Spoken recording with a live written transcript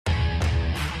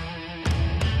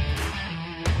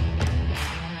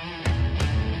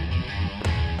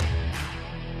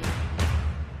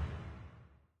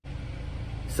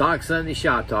SOG Sunday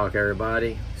shop talk,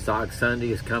 everybody. SOG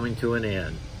Sunday is coming to an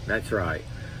end. That's right.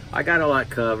 I got a lot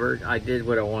covered. I did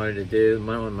what I wanted to do.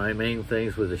 One of my main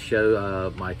things was to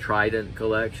show my Trident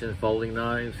collection, folding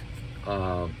knives.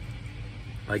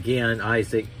 Again,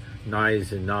 Isaac,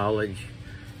 Knives and Knowledge,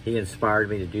 he inspired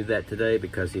me to do that today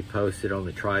because he posted on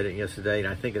the Trident yesterday, and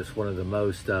I think it's one of the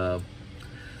most, there's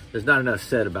not enough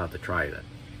said about the Trident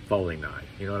folding knife.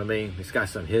 You know what I mean? It's got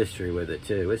some history with it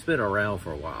too. It's been around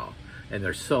for a while, and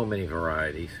there's so many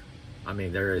varieties. I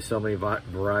mean, there is so many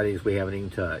varieties we haven't even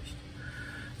touched.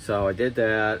 So I did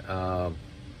that.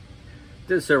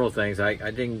 Did several things. I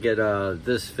didn't get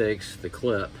this fixed, the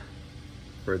clip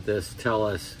for this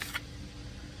Tellus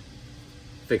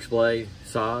fixed blade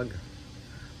SOG.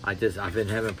 I've been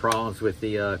having problems with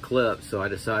the clip, so I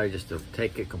decided just to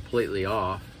take it completely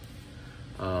off.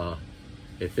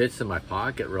 It fits in my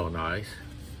pocket real nice.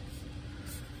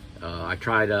 I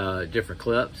tried different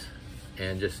clips,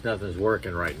 and just nothing's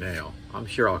working right now. I'm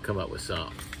sure I'll come up with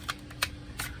some.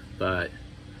 But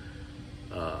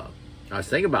I was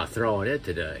thinking about throwing it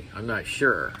today. I'm not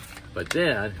sure. But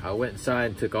then I went inside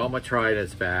and took all my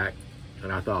Tridents back,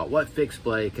 and I thought, what fixed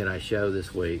blade can I show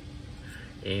this week?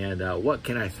 And what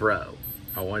can I throw?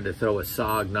 I wanted to throw a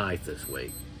SOG knife this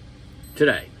week.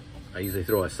 Today. I usually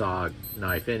throw a SOG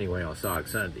knife anyway on SOG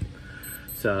Sunday.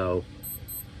 So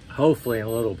hopefully in a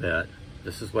little bit,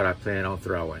 this is what I plan on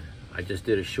throwing. I just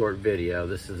did a short video.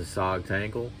 This is a SOG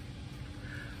Tangle.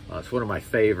 It's one of my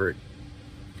favorite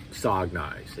SOG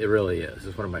knives. It really is.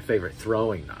 It's one of my favorite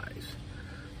throwing knives.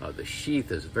 The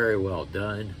sheath is very well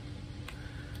done.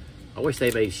 I wish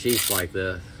they made sheaths like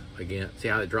this. Again, see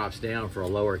how it drops down for a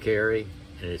lower carry,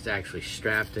 and it's actually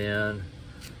strapped in,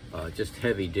 just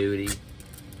heavy duty.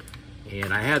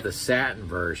 And I had the satin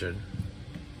version.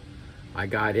 I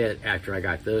got it after I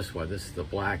got this one. This is the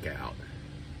blackout.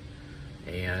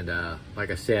 And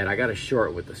like I said, I got a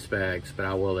short with the specs, but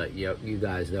I will let you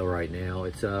guys know right now.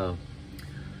 It's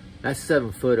that's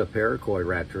 7 foot of paracord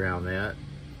wrapped around that.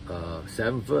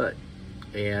 7 foot.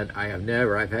 And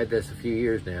I've had this a few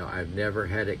years now, I've never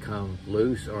had it come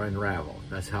loose or unravel.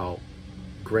 That's how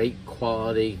great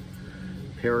quality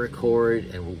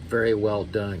paracord and very well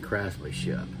done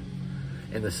craftsmanship.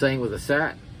 And the same with the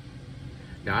satin.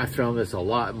 Now I've thrown this a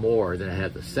lot more than I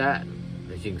had the satin.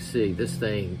 As you can see, this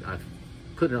thing, I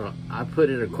put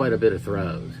in quite a bit of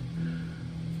throws.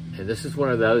 And this is one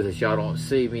of those that y'all don't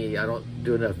see me, I don't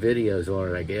do enough videos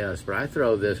on it, I guess, but I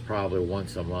throw this probably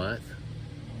once a month.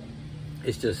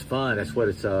 It's just fun. That's what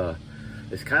it's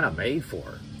kind of made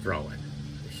for, throwing.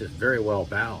 It's just very well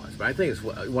balanced. But I think it's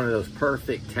one of those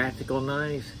perfect tactical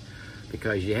knives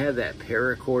because you have that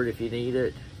paracord if you need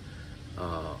it.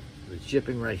 The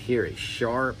jipping right here is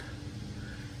sharp,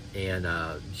 and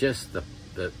just the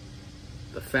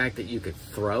fact that you could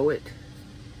throw it,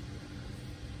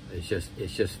 it's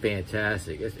just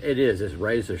fantastic. It's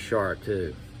razor sharp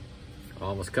too. I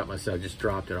almost cut myself, just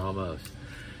dropped it almost.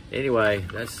 Anyway,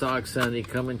 that's SOG Sunday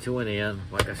coming to an end.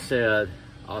 Like I said,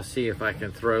 I'll see if I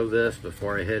can throw this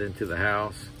before I head into the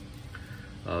house.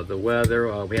 The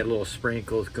weather, we had little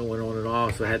sprinkles going on and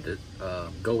off, so I had to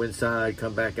go inside,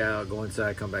 come back out, go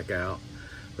inside, come back out.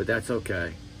 But that's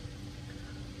okay.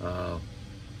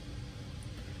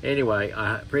 Anyway,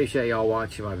 I appreciate y'all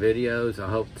watching my videos. I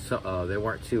hope they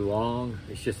weren't too long.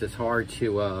 It's just it's hard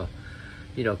to,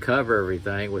 cover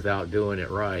everything without doing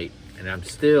it right. And I'm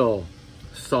still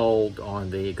sold on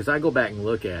because I go back and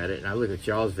look at it, and I look at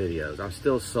y'all's videos. I'm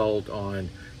still sold on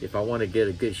if I want to get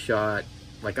a good shot.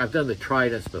 Like I've done the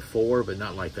Tridents before, but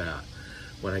not like that.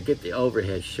 When I get the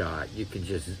overhead shot, you can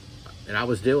just, and I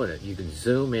was doing it, you can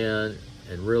zoom in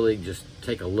and really just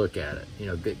take a look at it,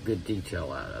 get good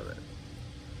detail out of it.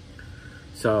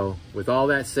 So with all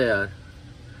that said,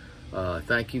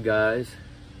 thank you guys.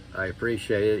 I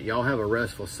appreciate it. Y'all have a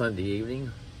restful Sunday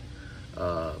evening.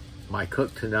 My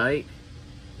cook tonight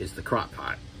is the crock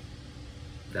pot.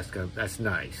 That's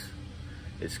nice.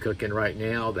 It's cooking right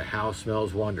now. The house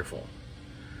smells wonderful.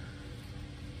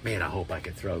 Man, I hope I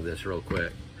can throw this real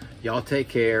quick. Y'all take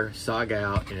care, SOG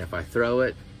out, and if I throw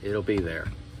it, it'll be there.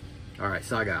 All right,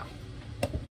 SOG out.